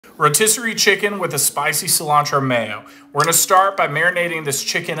rotisserie chicken with a spicy cilantro mayo. We're going to start by marinating this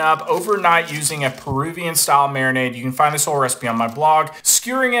chicken up overnight using a Peruvian style marinade. You can find this whole recipe on my blog.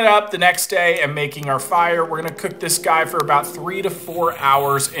 Skewering it up the next day and making our fire. We're going to cook this guy for about 3 to 4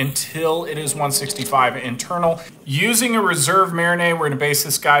 hours until it is 165 internal. Using a reserve marinade, we're going to base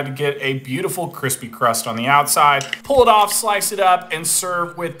this guy to get a beautiful crispy crust on the outside. Pull it off, slice it up, and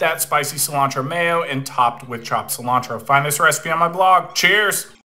serve with that spicy cilantro mayo and topped with chopped cilantro. Find this recipe on my blog. Cheers!